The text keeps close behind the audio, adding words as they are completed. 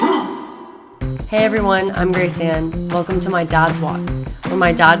Hey everyone, I'm Grace Ann. Welcome to my dad's walk, where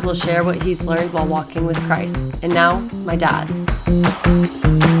my dad will share what he's learned while walking with Christ. And now, my dad.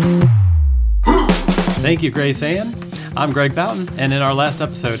 Thank you, Grace Ann. I'm Greg Boughton, and in our last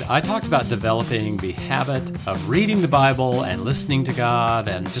episode, I talked about developing the habit of reading the Bible and listening to God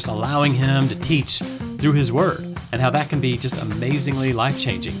and just allowing Him to teach through His Word, and how that can be just amazingly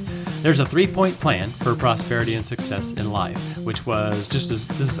life-changing. There's a 3-point plan for prosperity and success in life, which was this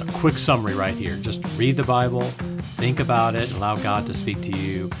is a quick summary right here. Just read the Bible, think about it, allow God to speak to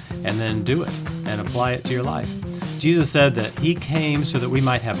you, and then do it and apply it to your life. Jesus said that He came so that we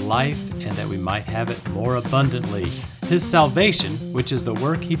might have life and that we might have it more abundantly. His salvation, which is the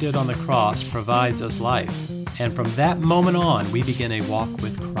work He did on the cross, provides us life. And from that moment on, we begin a walk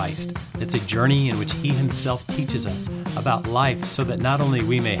with Christ. It's a journey in which He Himself teaches us about life so that not only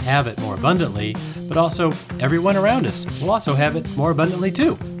we may have it more abundantly, but also everyone around us will also have it more abundantly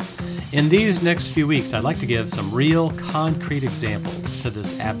too. In these next few weeks, I'd like to give some real concrete examples to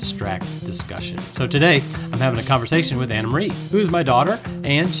this abstract discussion. So today, I'm having a conversation with Anna Marie, who's my daughter,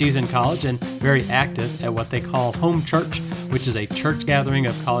 and she's in college and very active at what they call home church, which is a church gathering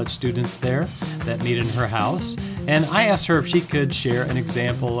of college students there that meet in her house. And I asked her if she could share an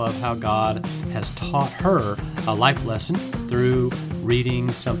example of how God has taught her a life lesson through reading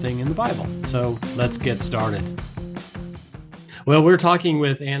something in the Bible. So let's get started. Well, we're talking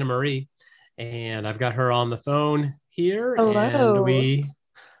with Anna Marie, and I've got her on the phone here. Hello.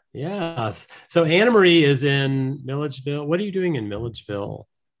 And So Anna Marie is in Milledgeville. What are you doing in Milledgeville,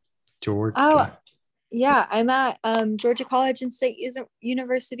 Georgia? Oh, yeah, I'm at Georgia College and State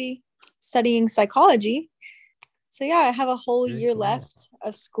University studying psychology. So yeah, I have a whole year left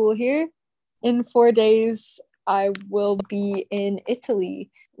of school here. In 4 days, I will be in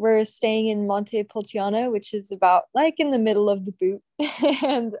Italy. We're staying in Montepulciano, which is about like in the middle of the boot.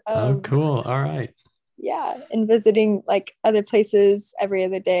 And cool. All right. Yeah, and visiting like other places every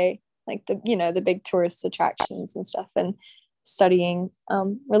other day, like the big tourist attractions and stuff, and studying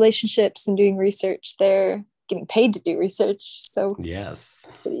relationships and doing research there, getting paid to do research. So yes,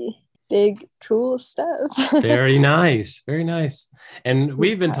 pretty big, cool stuff. Very nice. Very nice. And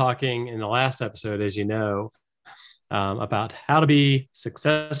we've been talking in the last episode, as you know, about how to be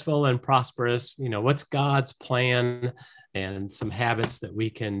successful and prosperous. What's God's plan and some habits that we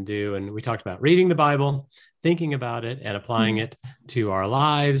can do. And we talked about reading the Bible, thinking about it, and applying it to our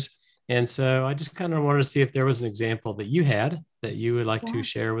lives. And so I just kind of wanted to see if there was an example that you had that you would like to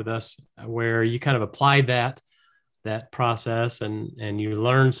share with us, where you kind of applied that process and you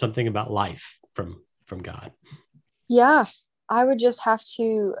learned something about life from God. Yeah, I would just have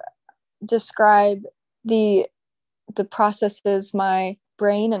to describe the processes my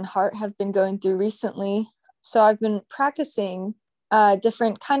brain and heart have been going through recently. So I've been practicing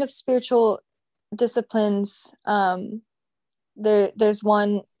different kind of spiritual disciplines. There's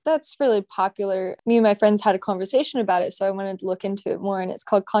one that's really popular. Me and my friends had a conversation about it, so I wanted to look into it more, and it's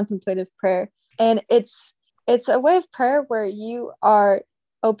called Contemplative Prayer. And it's a way of prayer where you are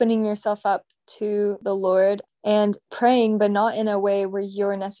opening yourself up to the Lord and praying, but not in a way where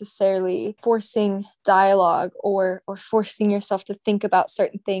you're necessarily forcing dialogue or forcing yourself to think about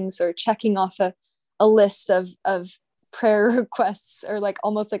certain things or checking off a list of prayer requests, or like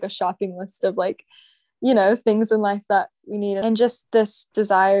almost like a shopping list of things in life that we need. And just this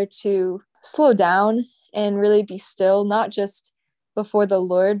desire to slow down and really be still, not just before the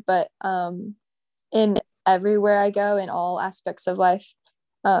Lord, but in everywhere I go, in all aspects of life,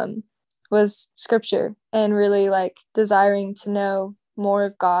 was scripture, and really like desiring to know more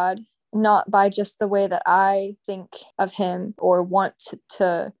of God, not by just the way that I think of Him or want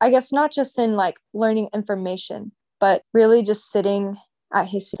to, I guess, not just in like learning information, but really just sitting at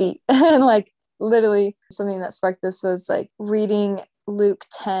His feet. And like literally something that sparked this was like reading Luke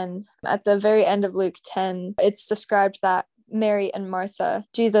 10. At the very end of Luke 10, it's described that Mary and Martha,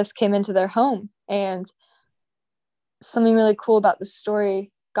 Jesus came into their home, and something really cool about the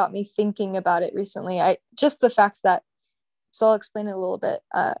story got me thinking about it recently. Just the fact that, so I'll explain it a little bit.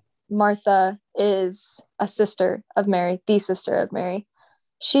 Martha is a sister of Mary, the sister of Mary.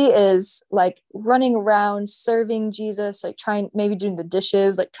 She is like running around serving Jesus, like maybe doing the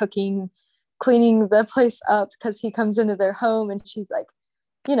dishes, like cooking, cleaning the place up because He comes into their home, and she's like,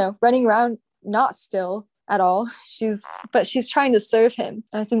 running around, not still at all. She's trying to serve Him.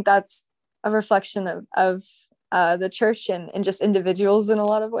 And I think that's a reflection of the church and just individuals in a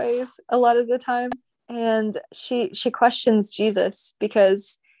lot of ways, a lot of the time. And she questions Jesus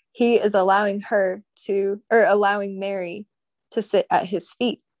because He is allowing Mary to sit at His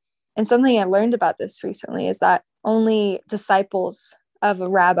feet. And something I learned about this recently is that only disciples of a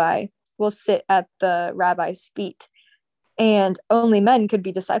rabbi will sit at the rabbi's feet, and only men could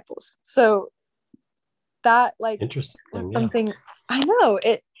be disciples. So that like Interesting. was something, I know,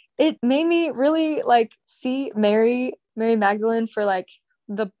 it made me really like see Mary Magdalene for like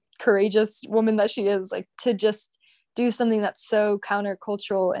the courageous woman that she is, like to just do something that's so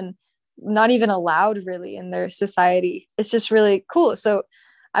countercultural and not even allowed really in their society. It's just really cool. So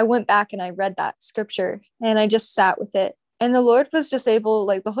I went back and I read that scripture and I just sat with it. And the Lord was just able,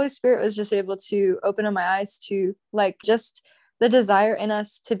 like the Holy Spirit was just able to open up my eyes to like just the desire in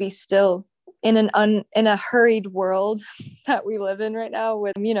us to be still in a hurried world that we live in right now,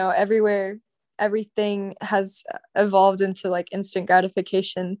 with, you know, everywhere everything has evolved into like instant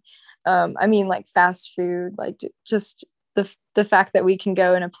gratification. I mean, like fast food, like just the fact that we can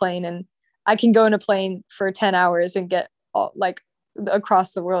go in a plane, and I can go in a plane for 10 hours and get all, like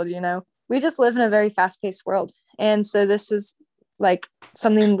across the world, you know. We just live in a very fast-paced world. And so this was like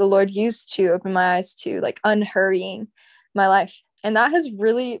something the Lord used to open my eyes to, like unhurrying my life. And that has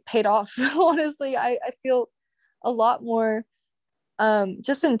really paid off. Honestly, I feel a lot more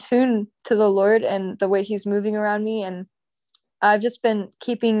just in tune to the Lord and the way he's moving around me. And I've just been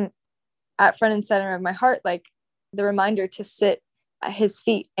keeping at front and center of my heart, like the reminder to sit at his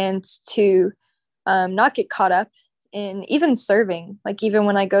feet and to not get caught up in even serving. Like even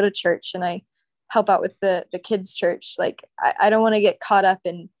when I go to church and I help out with the kids' church, like I don't want to get caught up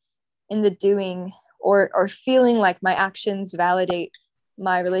in the doing or feeling like my actions validate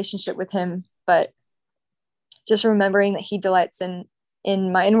my relationship with him, but just remembering that he delights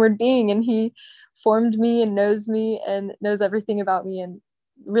in my inward being, and he formed me and knows everything about me and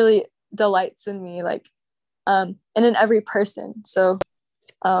really delights in me, like and in every person. So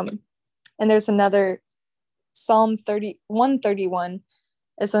and there's another Psalm 131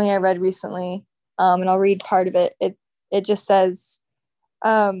 is something I read recently, and I'll read part of it. It just says,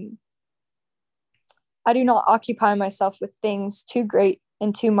 I do not occupy myself with things too great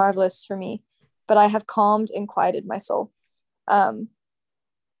and too marvelous for me, but I have calmed and quieted my soul. And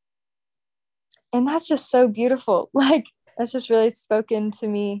that's just so beautiful. Like that's just really spoken to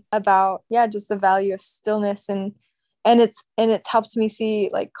me about, yeah, just the value of stillness, and it's helped me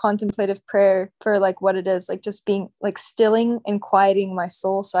see like contemplative prayer for like what it is, like just being like stilling and quieting my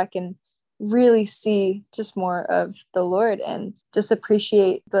soul so I can really see just more of the Lord and just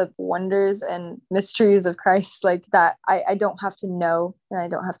appreciate the wonders and mysteries of Christ, like that I don't have to know, and I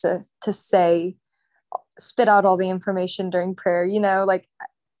don't have to say, spit out all the information during prayer, you know, like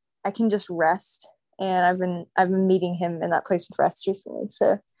I can just rest. And I've been meeting him in that place of rest recently.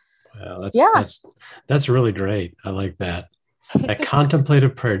 So wow, yeah, that's really great. I like that. That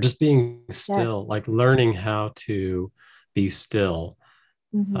contemplative prayer, just being still, yes. like learning how to be still.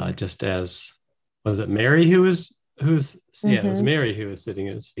 Mm-hmm. Just as, was it Mary yeah, it was Mm-hmm. Mary who was sitting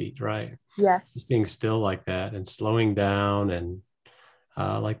at his feet, right? Just Yes. being still like that and slowing down, and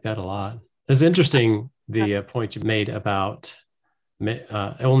I like that a lot. It's interesting the point you made about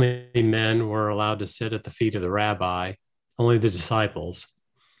only men were allowed to sit at the feet of the rabbi, only the disciples.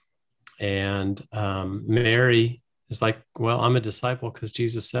 And Mary is like, well, I'm a disciple because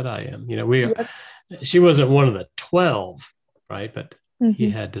Jesus said I am. You know, Yep. she wasn't one of the 12, right? But he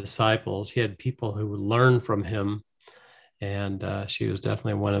Mm-hmm. had disciples. He had people who would learn from him. And she was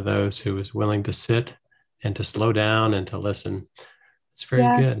definitely one of those who was willing to sit and to slow down and to listen. It's very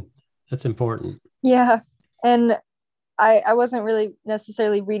Yeah. good. That's important. Yeah. And I wasn't really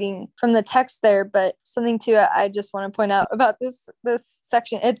necessarily reading from the text there, but something too I just want to point out about this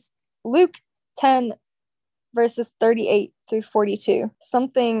section. It's Luke 10 verses 38 through 42.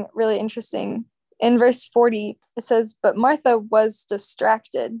 Something really interesting. In verse 40, it says, "But Martha was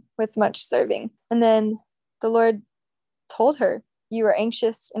distracted with much serving." And then the Lord told her, "You are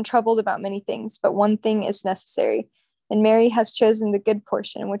anxious and troubled about many things, but one thing is necessary. And Mary has chosen the good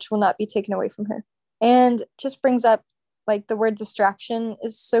portion, which will not be taken away from her." And just brings up like the word distraction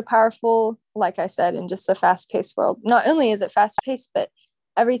is so powerful, like I said, in just a fast-paced world. Not only is it fast-paced, but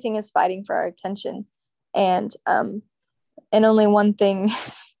everything is fighting for our attention. And only one thing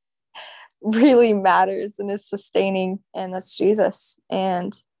really matters and is sustaining, and that's Jesus.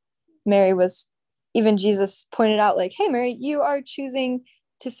 And Mary was, even Jesus pointed out, like, hey, Mary, you are choosing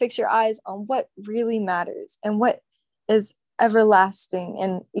to fix your eyes on what really matters and what is everlasting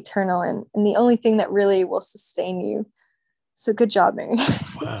and eternal, and the only thing that really will sustain you. So good job, Mary.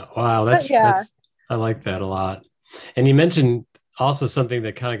 Wow, But yeah. I like that a lot. And you mentioned also something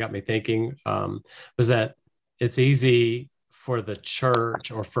that kind of got me thinking, was that it's easy for the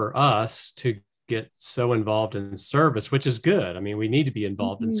church or for us to get so involved in service, which is good. I mean, we need to be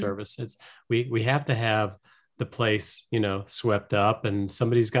involved in Mm-hmm. service. We have to have the place, swept up, and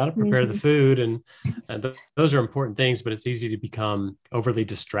somebody's got to prepare the food. And those are important things, but it's easy to become overly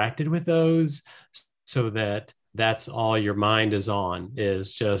distracted with those, so that's all your mind is on,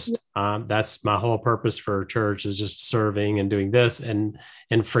 is just, that's my whole purpose for church, is just serving and doing this, and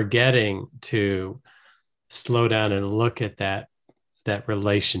forgetting to slow down and look at that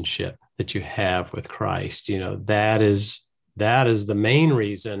relationship that you have with Christ. That is the main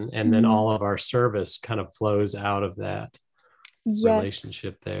reason. And then all of our service kind of flows out of that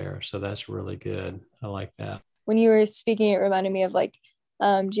relationship there. So that's really good. I like that. When you were speaking, it reminded me of like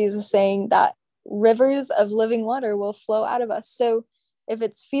Jesus saying that rivers of living water will flow out of us. So if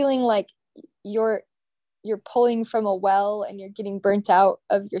it's feeling like you're pulling from a well and you're getting burnt out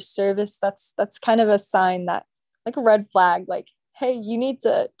of your service, that's kind of a sign, that like a red flag, like, hey, you need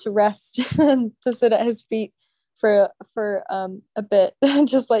to rest and to sit at his feet for a bit.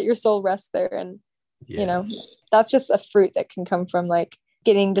 Just let your soul rest there. And that's just a fruit that can come from like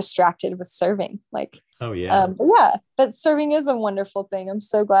getting distracted with serving, like, but serving is a wonderful thing. I'm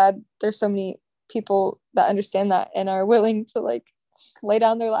so glad there's so many people that understand that and are willing to like lay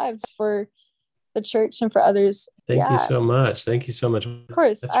down their lives for the church and for others. Thank you so much. Of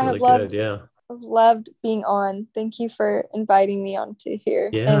course. That's I really have loved being on. Thank you for inviting me on to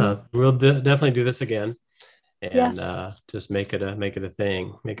here. We'll definitely do this again, and just make it a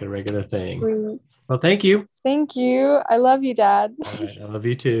thing, make it a regular thing. Sweet. Well, thank you. I love you, Dad. All right, I love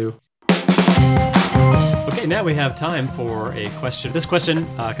you too. Okay, now we have time for a question. This question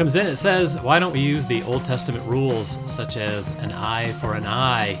comes in. It says, why don't we use the Old Testament rules, such as an eye for an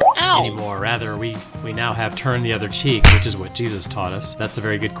eye, anymore? Rather, we now have turn the other cheek, which is what Jesus taught us. That's a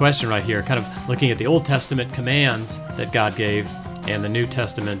very good question right here, kind of looking at the Old Testament commands that God gave and the New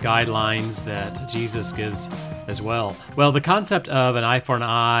Testament guidelines that Jesus gives as well. Well, the concept of an eye for an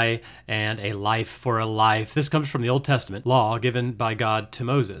eye and a life for a life, this comes from the Old Testament law given by God to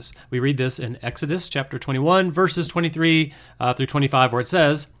Moses. We read this in Exodus chapter 21, verses 23 through 25, where it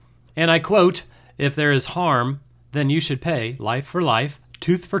says, and I quote, if there is harm, then you should pay life for life,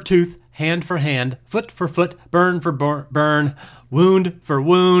 tooth for tooth, hand for hand, foot for foot, burn for burn, wound for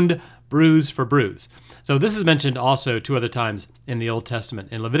wound, bruise for bruise. So this is mentioned also 2 other times in the Old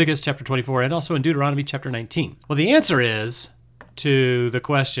Testament, in Leviticus chapter 24 and also in Deuteronomy chapter 19. Well, the answer is, to the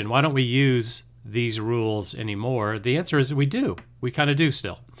question, why don't we use these rules anymore? The answer is that we do. We kind of do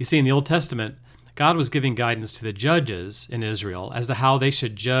still. You see, in the Old Testament, God was giving guidance to the judges in Israel as to how they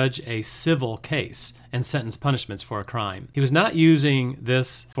should judge a civil case and sentence punishments for a crime. He was not using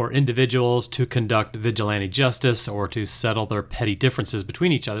this for individuals to conduct vigilante justice or to settle their petty differences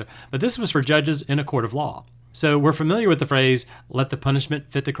between each other, but this was for judges in a court of law. So we're familiar with the phrase, let the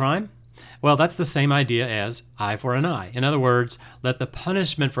punishment fit the crime? Well, that's the same idea as eye for an eye. In other words, let the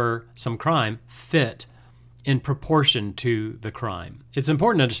punishment for some crime fit in proportion to the crime. It's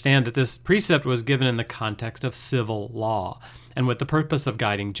important to understand that this precept was given in the context of civil law and with the purpose of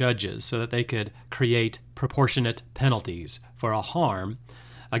guiding judges so that they could create proportionate penalties for a harm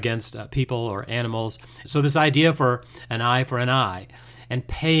against people or animals. So this idea for an eye and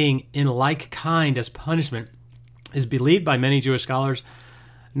paying in like kind as punishment is believed by many Jewish scholars,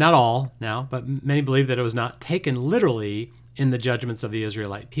 not all now, but many believe that it was not taken literally in the judgments of the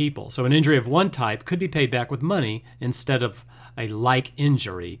Israelite people. So an injury of one type could be paid back with money instead of a like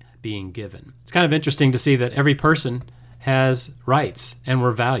injury being given. It's kind of interesting to see that every person has rights and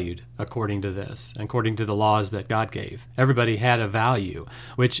were valued according to this, according to the laws that God gave. Everybody had a value,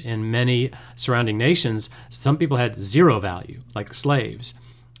 which in many surrounding nations, some people had zero value, like slaves.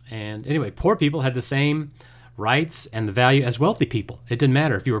 And anyway, poor people had the same rights and the value as wealthy people. It didn't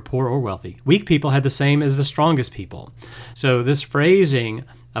matter if you were poor or wealthy. Weak people had the same as the strongest people. So this phrasing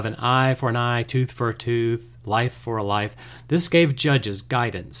of an eye for an eye, tooth for a tooth, life for a life, this gave judges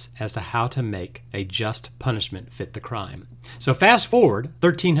guidance as to how to make a just punishment fit the crime. So fast forward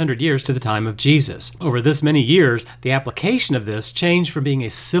 1,300 years to the time of Jesus. Over this many years, the application of this changed from being a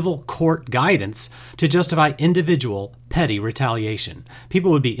civil court guidance to justify individual petty retaliation.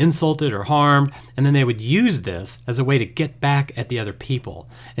 People would be insulted or harmed, and then they would use this as a way to get back at the other people.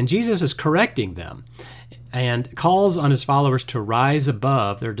 And Jesus is correcting them and calls on his followers to rise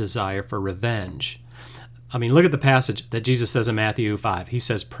above their desire for revenge. I mean, look at the passage that Jesus says in Matthew 5. He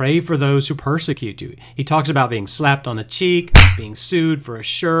says, pray for those who persecute you. He talks about being slapped on the cheek, being sued for a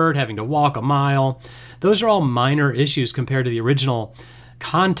shirt, having to walk a mile. Those are all minor issues compared to the original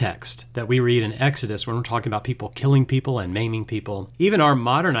context that we read in Exodus when we're talking about people killing people and maiming people. Even our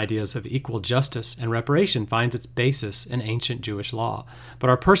modern ideas of equal justice and reparation finds its basis in ancient Jewish law. But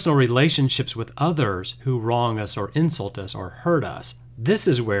our personal relationships with others who wrong us or insult us or hurt us, This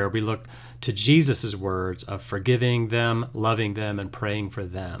is where we look to Jesus' words of forgiving them, loving them, and praying for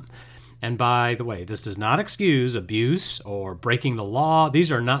them. And by the way, this does not excuse abuse or breaking the law.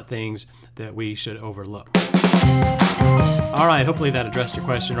 These are not things that we should overlook. All right, hopefully that addressed your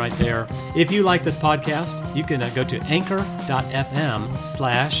question right there. If you like this podcast, you can go to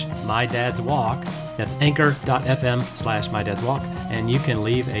anchor.fm/mydadswalk. That's anchor.fm/mydadswalk. And you can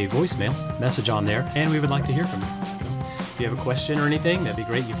leave a voicemail message on there, and we would like to hear from you. So if you have a question or anything, that'd be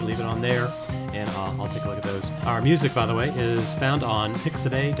great. You can leave it on there, and I'll take a look at those. Our music, by the way, is found on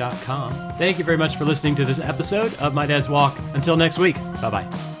pixabay.com. Thank you very much for listening to this episode of My Dad's Walk. Until next week, bye-bye.